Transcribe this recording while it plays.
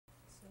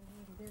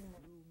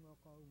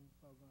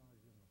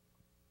Tupagalria.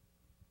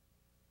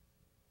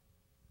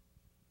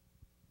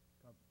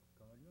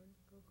 Kapkanan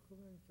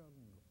kakaman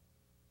tango.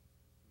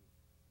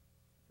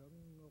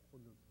 Tango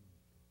kulutun.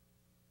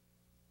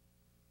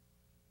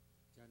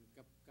 Jan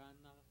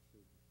kapkana su.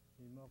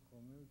 Ima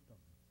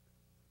komutak.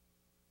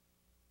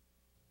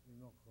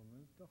 Ima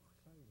komutak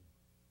sayo.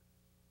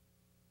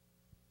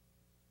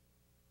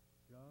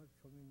 Ya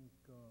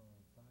chominka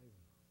payo.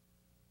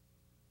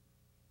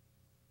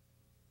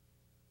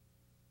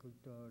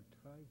 Kuta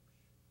tribes.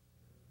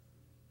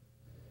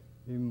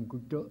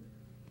 Kuta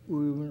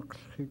uiman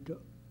qsita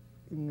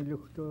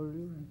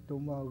ingiluktori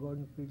tumagan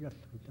pilas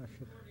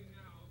kutasik.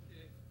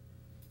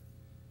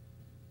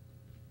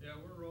 Yeah,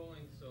 we're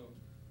rolling, so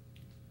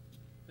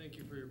thank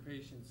you for your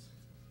patience.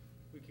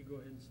 We could go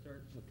ahead and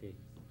start. Okay.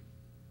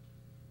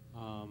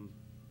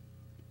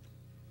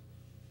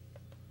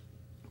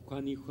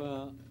 Kwaniqa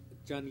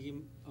janhim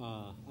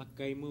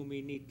imumi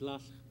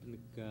nitlas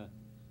nik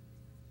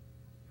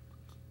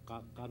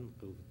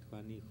qanruyut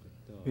kwaniqa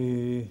to.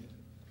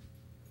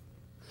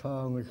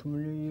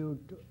 Saangismini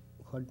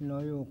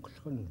khadnayo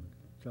qsqan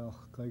taaq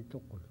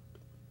kaituqul.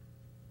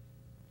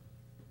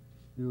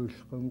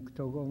 Yusqam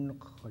ktagam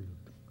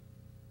naqalut.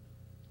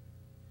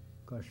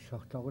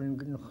 Kassaqtaqin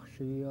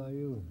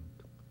gnaqsiyayun.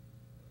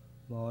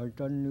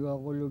 Maaitan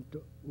nigaqulut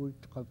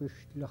uit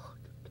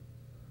qapistlaqtut.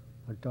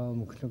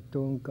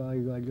 Ataamuknaktuun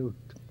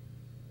kaigalut.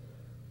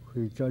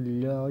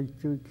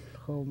 Khitallaaritut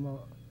khama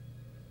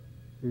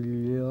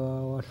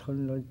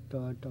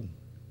illiaawasqannattaatam.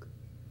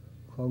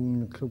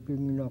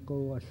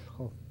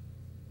 Khangnaksupingnaqawasqa.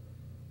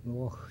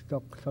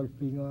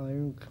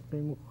 Nuaqtaqsalpingaayun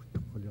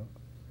qimuqtuqula.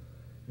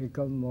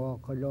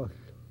 Ikammaaqaloll.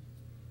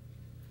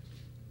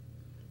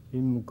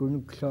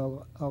 Imkunuksaa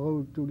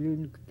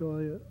aruutulinik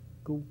toya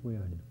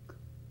kuupianik.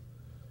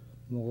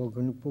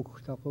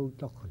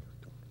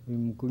 Moqakunuppuqtaquutaqalut.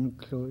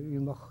 Imkunukso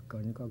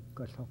imarkanik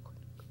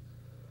akkasaqanik.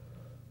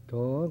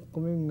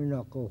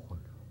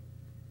 Toaqminginaqoqala.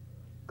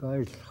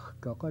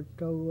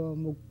 Kaisqaqattauaa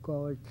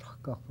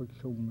mukkaaritqarput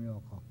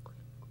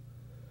summiaqaqqaluk.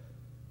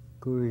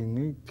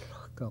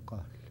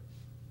 Kuingitqaqall.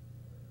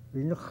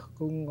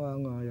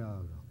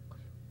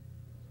 Inerqungaangaayaaqqal.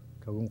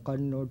 Tagun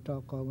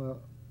qannuutaqanga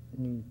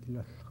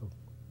niitlasqu.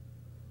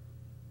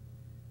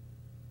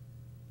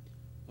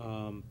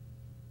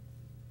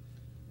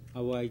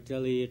 Awai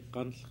jali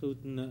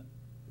qanruyutnek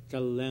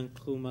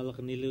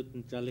callenqrumalernillut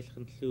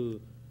jalilqanllu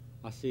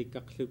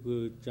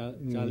assikumaciminek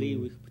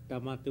jaliwih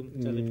tamatum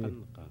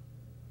jaliqanqa.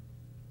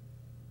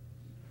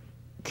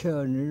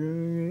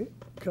 Käännini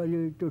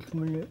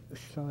calitullerminek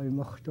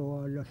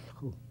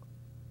saimartuaalasqu.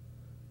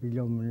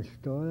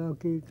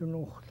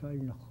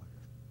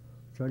 Ilamnistoakiitunorsainaqala.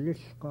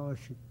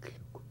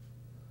 Jalisqaasikkluku.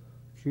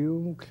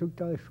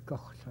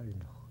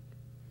 Siumuksutaifqarsainaq.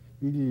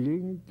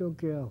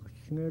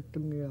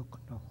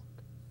 Illinitokiarsngeetungiaqnart.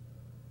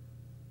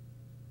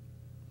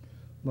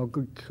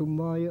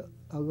 Makutsumaya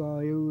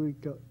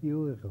agaayuita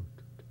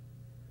yuirutut.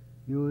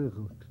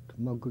 Yuirutut.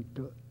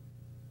 Makutta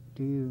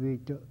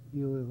tiivita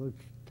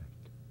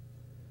yuirutittait.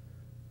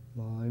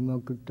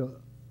 Maailmakutta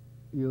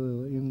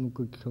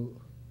yuirimukutsu.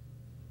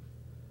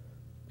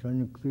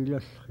 Sanik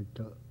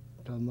pilasrita.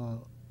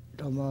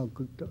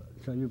 Tamakutta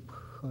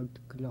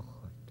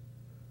salipxaatkilarrat.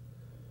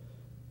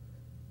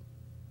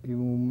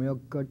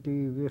 Imumiakkati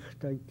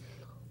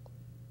virtaitslaq.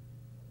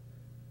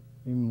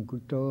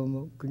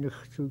 Imukutaama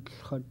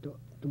kinirsuutlaqata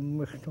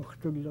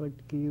tummernertullerit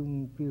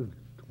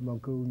kiumpiulut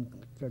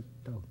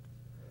makuuniktattaun.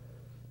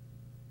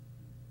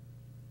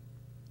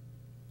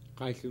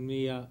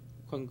 Qalarrluni-llu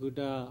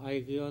qankuta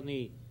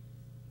airioni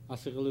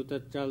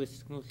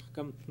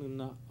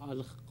aserlutatjalisngullerkamtnuna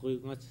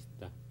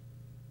alerquyungatsitta.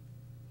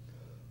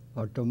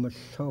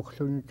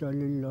 Atamassaorluni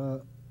talilla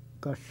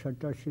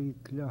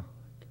kassatasiikla.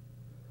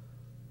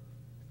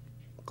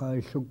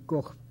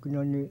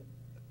 Qaisukkorpinani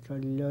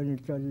tallani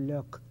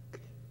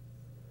tallaaqki.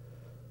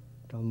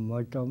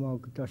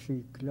 Tammatamaak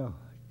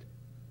tasiiklaat.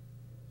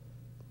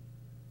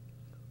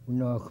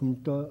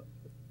 Unaaqmta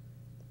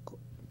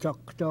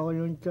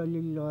taqtaarlun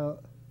talilla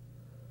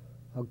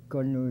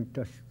akkanui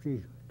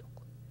tastiigatuq.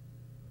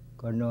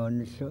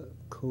 Kanaanissa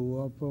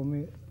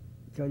kuuapami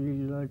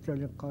talilla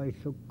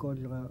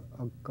taliqaisukkorla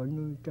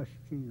akkanui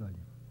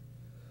tastiigani.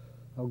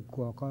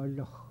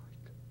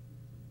 Akkuaqaallarrat.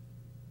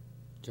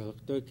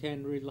 Jalaqtoi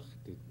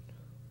kaassat.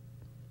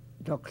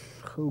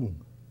 Taqsqung.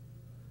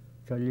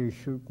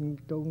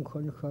 Talissuutnittuun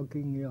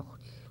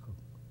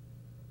qanhakingiartillqung.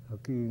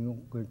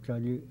 Hakiinguq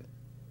tali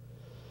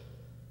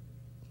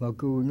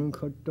makuunun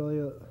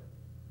qattaya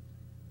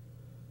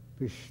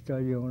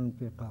pistalion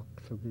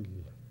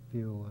piqaaqsukilla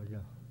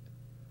piuala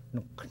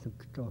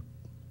neqqnuktaat.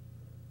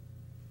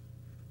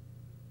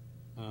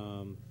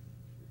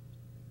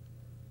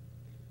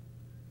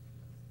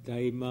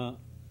 Daima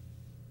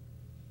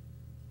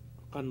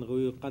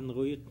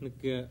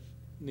qanruyutnek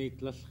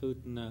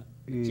niitlasruutna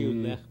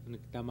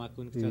tiullerpnek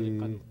tamakunik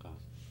jaliqanqa.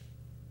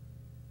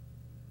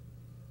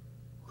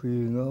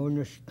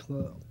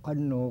 Qiingaunastma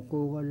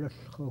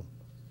qannuuquugalasqu.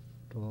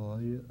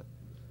 Toya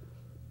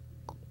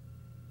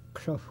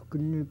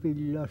qsafkinni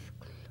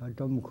pillasql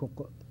atamkoq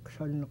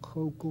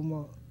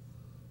qsanneqruukuma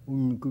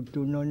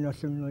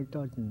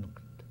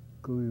unnikutunannasungaitaatinnaqt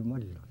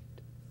kuimallat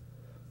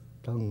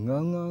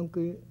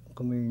tangangaanki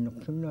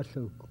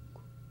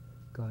qamiinersunnassuukukku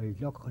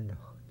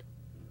kailaqanart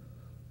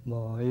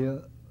maaya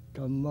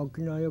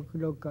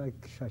tammakinaayakula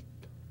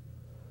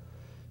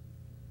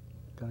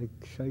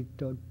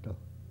kaiksaittautta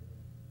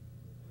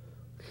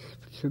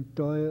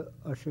suttoja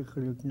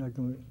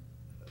asiqiluknatumi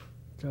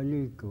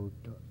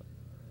talikuutta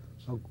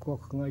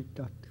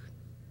akkuaqngaittaat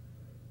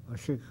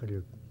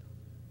asiqiluk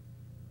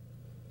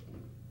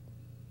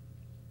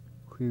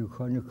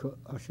hiuqanika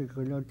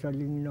asiqila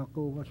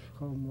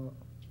talinnaquuqasqaama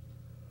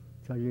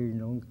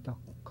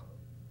talinerngtaqqa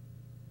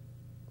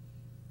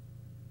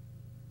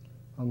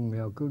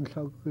angiakun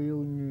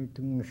sakkiuunni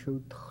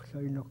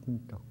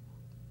tingissuutarlainarnitaq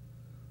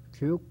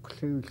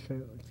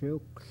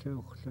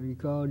tiuqsiorla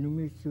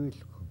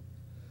ikaanumissuilqu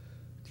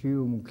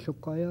tiumuk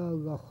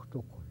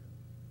suqajaagaartoq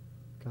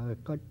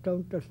taaqattam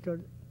tassa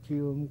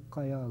tiumuk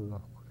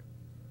qajaagaaq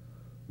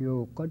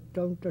yoo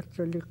qattam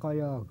tassali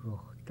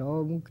qajaagaaq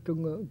taamuk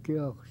tunga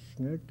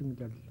kiarsngatung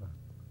talla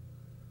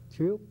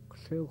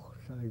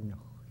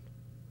tiuqsiorlainar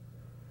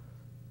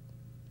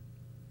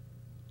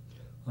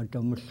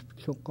atamus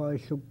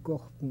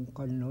suqaisukkorpun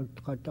qannuut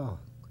qataaq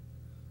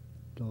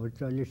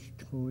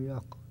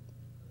tootalistmuyaaq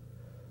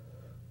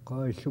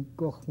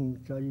qaisukkorpun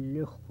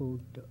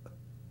tallirpuut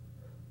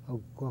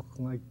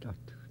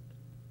akkuaqngaittaat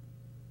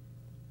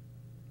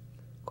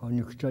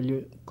qaniqtali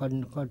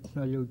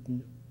qanqatnalut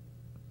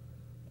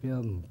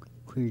piamuk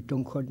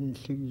kuitongqatn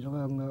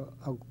silleraanga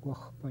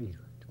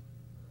akkuarpaigat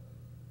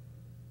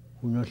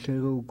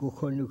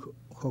unaseruukuqanik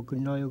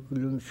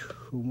hokinaayakulun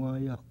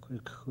humaayaaq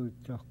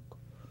iqruittaaq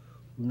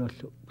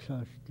unasu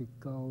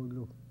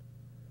plastikkaarulu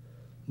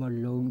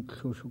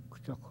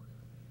malluunqsusuktaq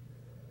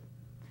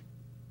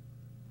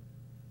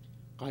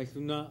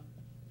qaisuna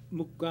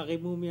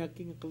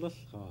mukkaarimuumiakin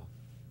qelerraa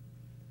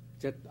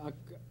chat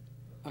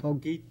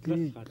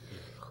akkiitlerrat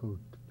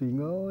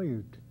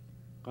pingaajut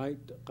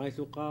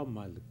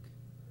qaisuqaamaluk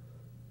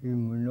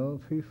imuna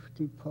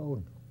 50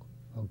 pound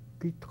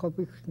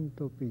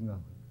akkitqapiksnto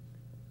pingaajut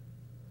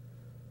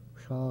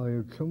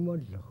saayut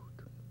sumallarut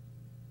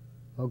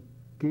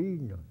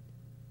akkiinat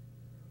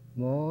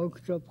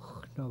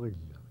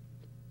maaqtapqnarillat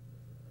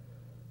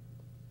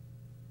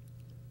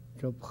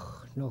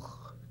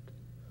tapqnart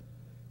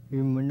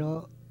imuna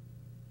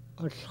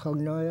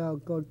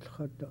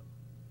алларнаяаккаутхата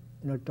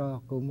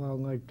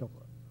натаақумаангайтоқ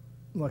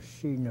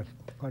массиинас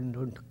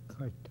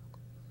qanruyutnek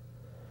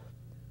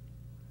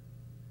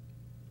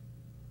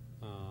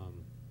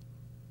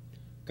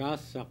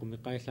kaassaq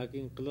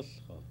miqaillakin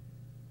qelerraa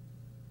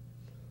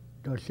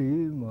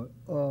tasiima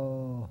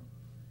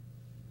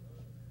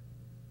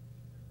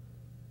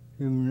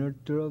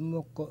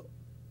imnattulammeqqa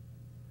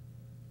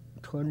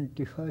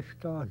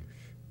 $25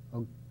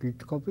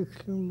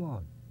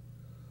 akkitqapikslumaan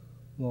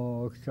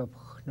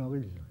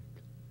maaqtapqnarillat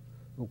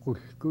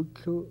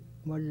uqulkuut-llu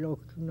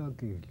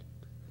malluortunakiilit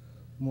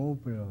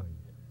muuplai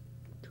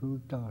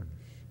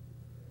 $2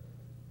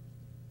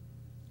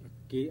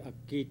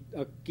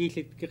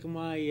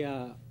 akkiillitkermaaya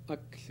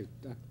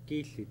aklut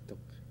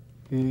akkiillitoq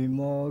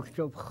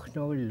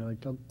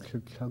maaqtapqnarillat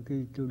aklut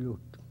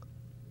akituluttuq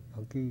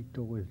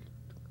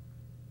akiitorillut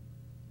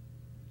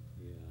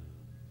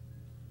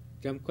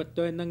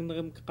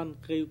jamqattuannangnerim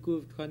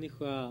qanqriukuut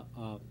qanigua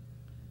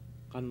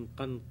qan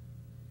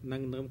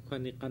nangnerim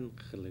qani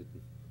qanqerlut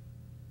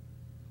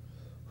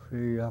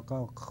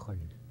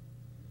hiaqaqqai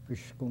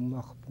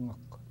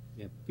pisqummarpungaqqa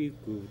ja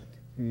piikuut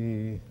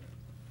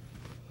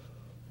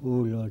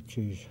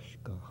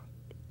uulaatiisaska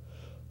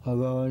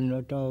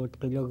hagaannataut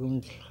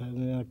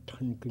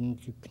qilagumtillamiaattarn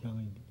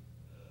kinnitiknari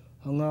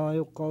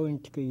angaayuqqauin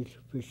tikiil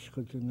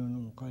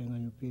pisqatununum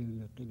qainganu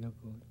piulla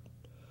qilaguut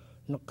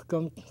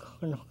neqqamt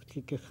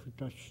qanartikerru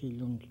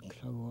tassillum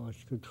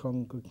klaguaskut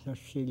qankut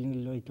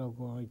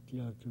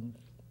nassillingilleritaguarittilaatun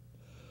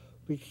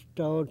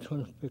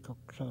pistautsun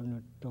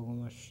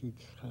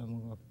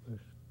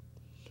pikaqsaanattagumassiitillaamugappus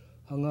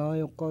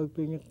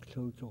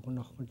angaayuqqaupinikluut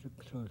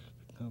oqnarmutiqsuus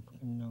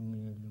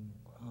pikapqinnarniullumu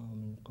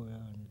aamin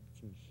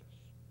quyaanittiissas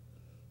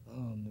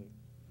aamin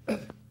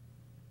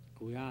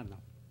quyaana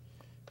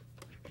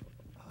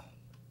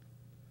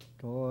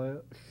toi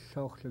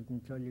soorlutun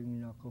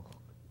talinginaqur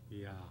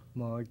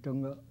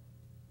maatanga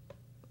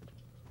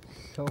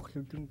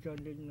soorlutun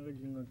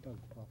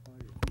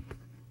talinnerillingataqaqal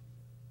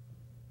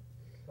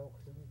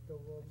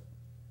soorlutun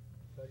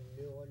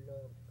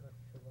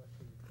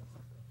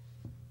tallioralaaqkassavasiiqaqqa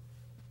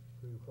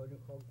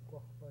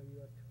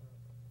kuiqaniqaqquarpaiat